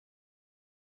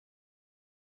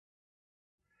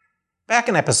Back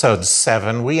in episode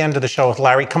 7, we ended the show with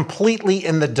Larry completely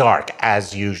in the dark,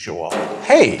 as usual.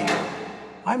 Hey,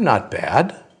 I'm not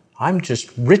bad. I'm just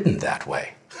written that way.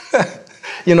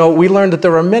 You know, we learned that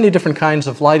there are many different kinds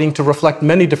of lighting to reflect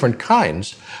many different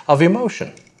kinds of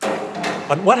emotion.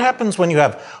 But what happens when you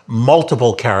have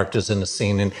multiple characters in a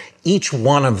scene and each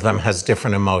one of them has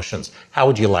different emotions? How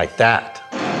would you like that?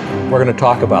 We're going to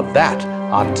talk about that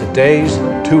on today's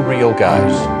Two Real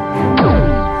Guys.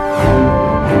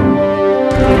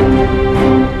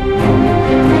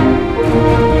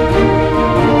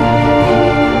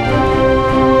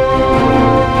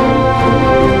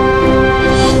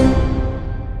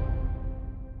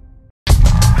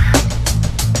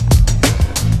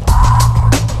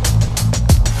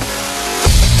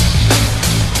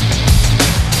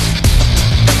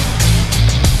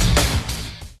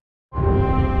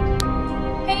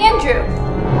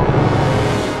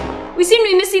 We seem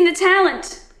to be missing the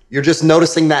talent. You're just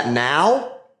noticing that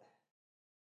now?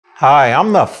 Hi,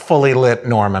 I'm the fully lit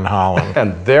Norman Holland.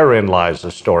 And therein lies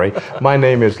the story. My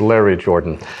name is Larry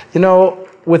Jordan. You know,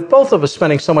 with both of us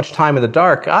spending so much time in the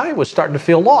dark, I was starting to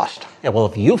feel lost. Yeah, well,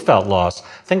 if you felt lost,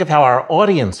 think of how our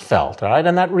audience felt, all right?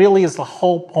 And that really is the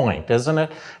whole point, isn't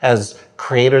it? As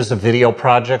creators of video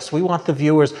projects, we want the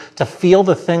viewers to feel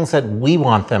the things that we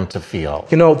want them to feel.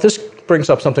 You know, this brings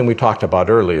up something we talked about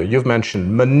earlier. You've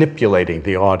mentioned manipulating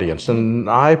the audience, and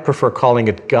I prefer calling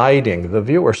it guiding the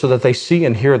viewer so that they see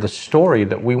and hear the story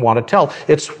that we want to tell.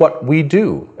 It's what we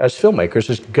do as filmmakers,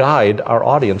 is guide our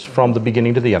audience from the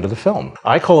beginning to the end of the film.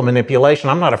 I call it manipulation.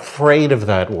 I'm not afraid of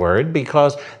that word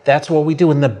because that's what we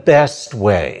do in the best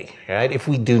way, right? If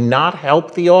we do not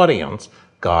help the audience,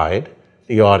 guide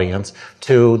the audience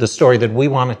to the story that we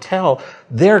want to tell,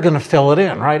 they're going to fill it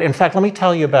in, right? In fact, let me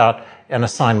tell you about an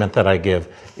assignment that I give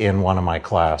in one of my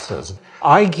classes.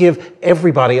 I give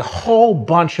everybody a whole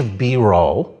bunch of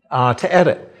B-roll to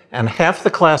edit. And half the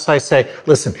class I say,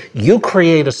 listen, you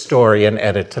create a story and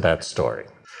edit to that story.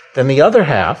 Then the other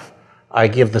half, I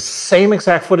give the same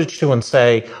exact footage to and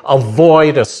say,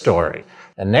 avoid a story.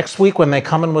 And next week when they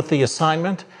come in with the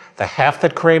assignment, the half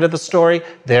that created the story,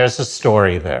 there's a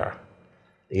story there.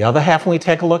 The other half, when we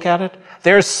take a look at it,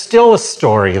 there's still a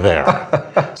story there.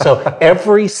 So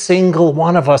every single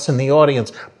one of us in the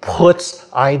audience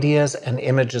puts ideas and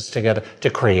images together to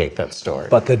create that story.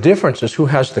 But the difference is who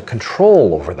has the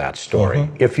control over that story.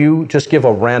 Mm-hmm. If you just give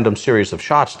a random series of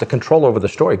shots, the control over the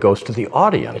story goes to the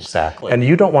audience. Exactly. And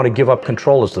you don't want to give up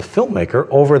control as the filmmaker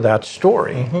over that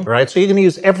story. Mm-hmm. Right? So you can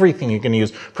use everything. You can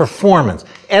use performance,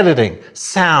 editing,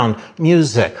 sound,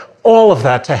 music, all of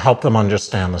that to help them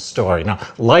understand the story. Now,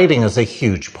 lighting is a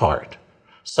huge part.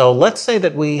 So let's say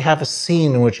that we have a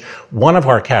scene in which one of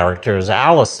our characters,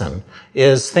 Allison,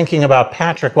 is thinking about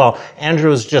Patrick while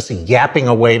Andrew is just yapping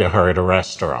away to her at a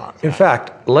restaurant. In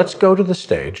fact, let's go to the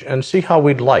stage and see how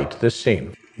we'd light this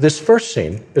scene. This first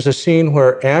scene is a scene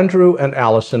where Andrew and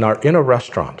Allison are in a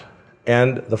restaurant,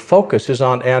 and the focus is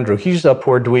on Andrew. He's a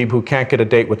poor dweeb who can't get a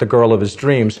date with the girl of his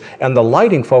dreams, and the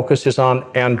lighting focus is on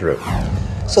Andrew.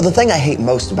 So the thing I hate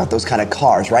most about those kind of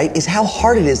cars, right, is how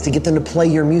hard it is to get them to play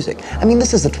your music. I mean,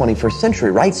 this is the 21st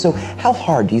century, right? So how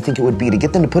hard do you think it would be to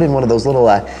get them to put in one of those little,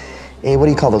 what do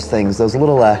you call those things? Those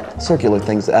little circular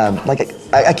things, like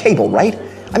a cable, right?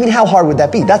 I mean, how hard would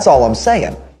that be? That's all I'm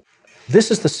saying.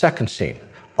 This is the second scene.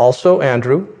 Also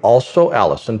Andrew, also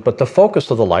Allison, but the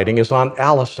focus of the lighting is on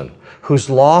Allison, who's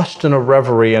lost in a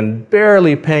reverie and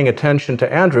barely paying attention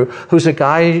to Andrew, who's a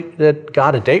guy that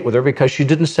got a date with her because she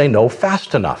didn't say no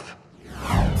fast enough.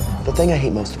 The thing I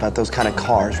hate most about those kind of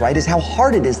cars, right, is how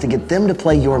hard it is to get them to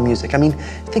play your music. I mean,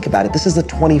 think about it. This is the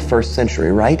 21st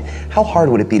century, right? How hard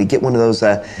would it be to get one of those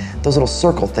little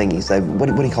circle thingies? What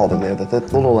do you call them there? The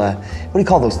little, what do you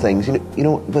call those things? You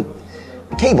know, but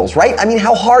cables, right? I mean,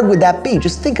 how hard would that be?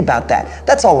 Just think about that.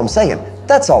 That's all I'm saying.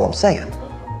 That's all I'm saying.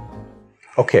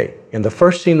 Okay, in the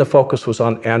first scene, the focus was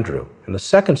on Andrew. In the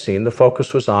second scene, the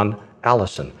focus was on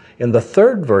Allison. In the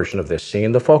third version of this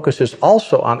scene, the focus is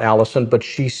also on Allison, but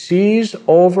she sees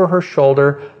over her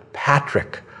shoulder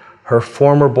Patrick, her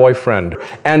former boyfriend,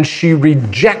 and she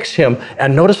rejects him.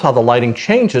 And notice how the lighting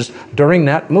changes during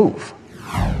that move.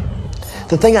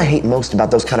 The thing I hate most about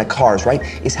those kind of cars, right,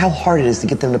 is how hard it is to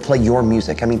get them to play your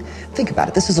music. I mean, think about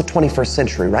it. This is the 21st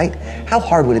century, right? How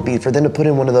hard would it be for them to put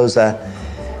in one of those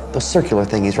circular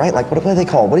thingies, right? Like, what are they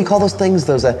called? What do you call those things?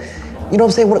 Those, you know what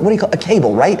I'm saying? What do you call a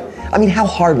cable, right? I mean, how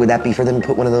hard would that be for them to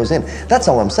put one of those in? That's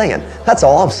all I'm saying. That's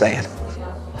all I'm saying.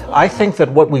 I think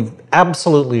that what we've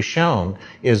absolutely shown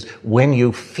is when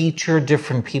you feature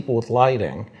different people with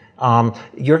lighting,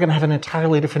 you're going to have an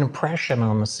entirely different impression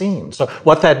on the scene. So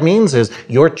what that means is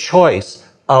your choice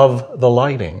of the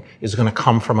lighting is going to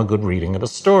come from a good reading of the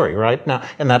story, right? Now,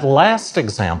 in that last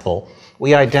example,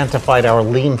 we identified our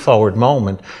lean forward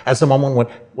moment as a moment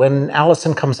when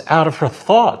Allison comes out of her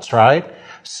thoughts, right?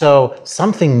 So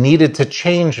something needed to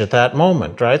change at that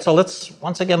moment, right? So let's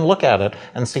once again look at it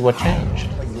and see what changed.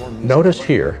 Notice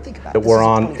here that we're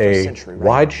on a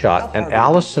wide shot and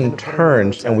Allison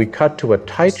turns and we cut to a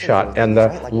tight shot and the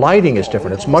lighting is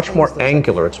different. It's much more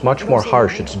angular, it's much more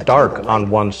harsh, it's dark on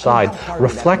one side,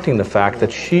 reflecting the fact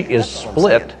that she is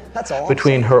split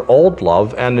between her old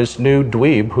love and this new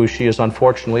dweeb who she is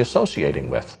unfortunately associating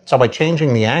with. So by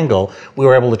changing the angle, we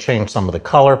were able to change some of the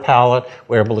color palette,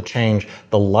 we were able to change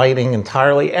the lighting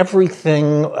entirely.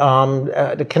 Everything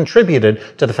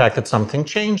contributed to the fact that something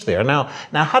changed there. Now,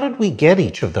 how did we get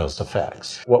each of those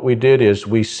effects? What we did is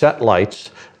we set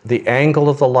lights, the angle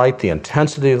of the light, the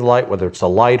intensity of the light, whether it's a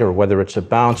light or whether it's a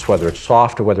bounce, whether it's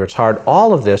soft or whether it's hard,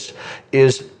 all of this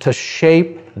is to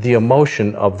shape the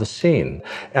emotion of the scene.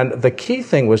 And the key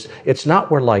thing was, it's not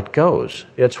where light goes,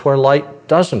 it's where light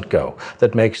doesn't go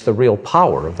that makes the real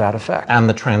power of that effect. And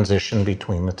the transition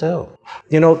between the two.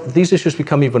 You know, these issues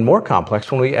become even more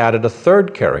complex when we added a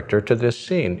third character to this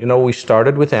scene. You know, we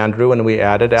started with Andrew and we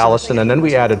added Allison and then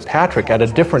we added Patrick at a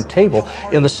different table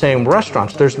in the same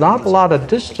restaurants. There's not a lot of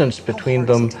distance between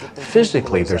them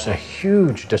physically. There's a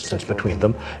huge distance between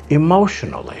them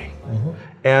emotionally. Mm-hmm.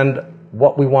 And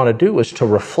what we want to do is to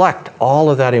reflect all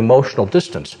of that emotional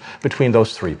distance between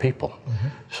those three people. Mm-hmm.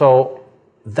 So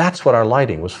that's what our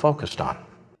lighting was focused on.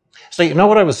 So you know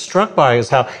what I was struck by is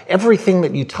how everything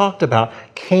that you talked about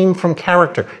came from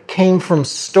character, came from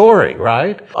story,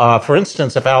 right? For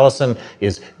instance, if Allison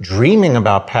is dreaming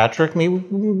about Patrick, we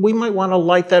might want to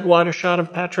light that wider shot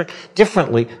of Patrick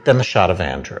differently than the shot of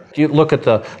Andrew. You look at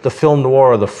the film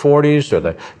noir of the 40s or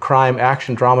the crime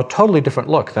action drama, totally different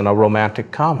look than a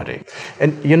romantic comedy.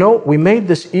 And you know, we made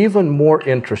this even more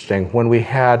interesting when we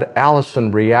had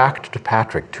Allison react to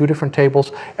Patrick, two different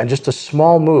tables, and just a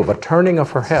small move, a turning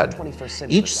of her head.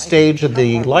 Each stage of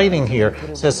the lighting here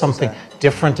says something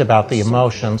different about the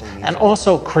emotions and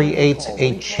also creates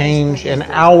a change in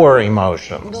our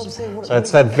emotions. So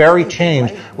it's that very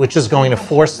change which is going to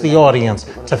force the audience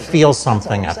to feel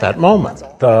something at that moment.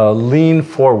 The lean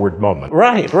forward moment.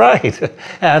 Right.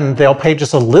 And they'll pay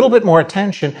just a little bit more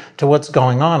attention to what's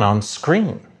going on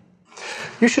screen.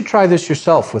 You should try this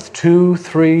yourself with 2,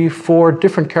 3, 4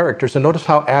 different characters and notice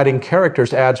how adding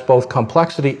characters adds both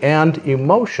complexity and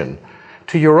emotion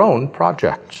to your own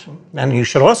projects. And you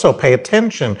should also pay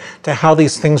attention to how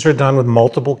these things are done with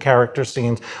multiple character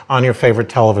scenes on your favorite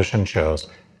television shows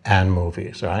and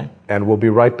movies, right? And we'll be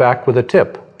right back with a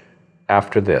tip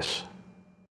after this.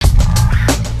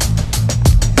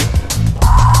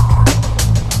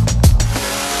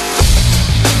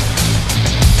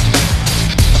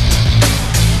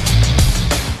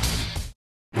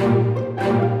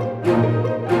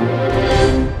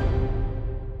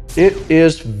 It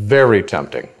is very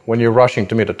tempting when you're rushing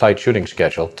to meet a tight shooting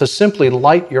schedule to simply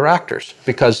light your actors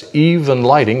because even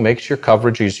lighting makes your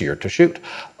coverage easier to shoot.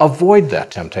 Avoid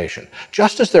that temptation.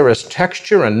 Just as there is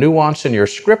texture and nuance in your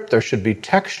script, there should be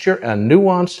texture and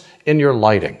nuance in your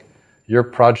lighting. Your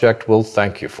project will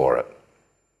thank you for it.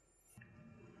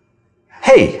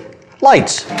 Hey,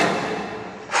 lights!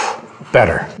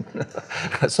 Better.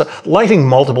 So lighting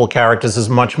multiple characters is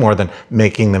much more than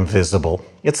making them visible.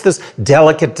 It's this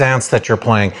delicate dance that you're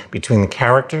playing between the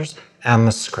characters and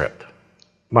the script.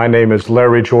 My name is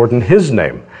Larry Jordan. His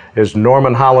name is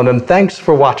Norman Holland, and thanks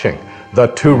for watching The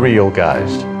Two Real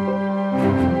Guys.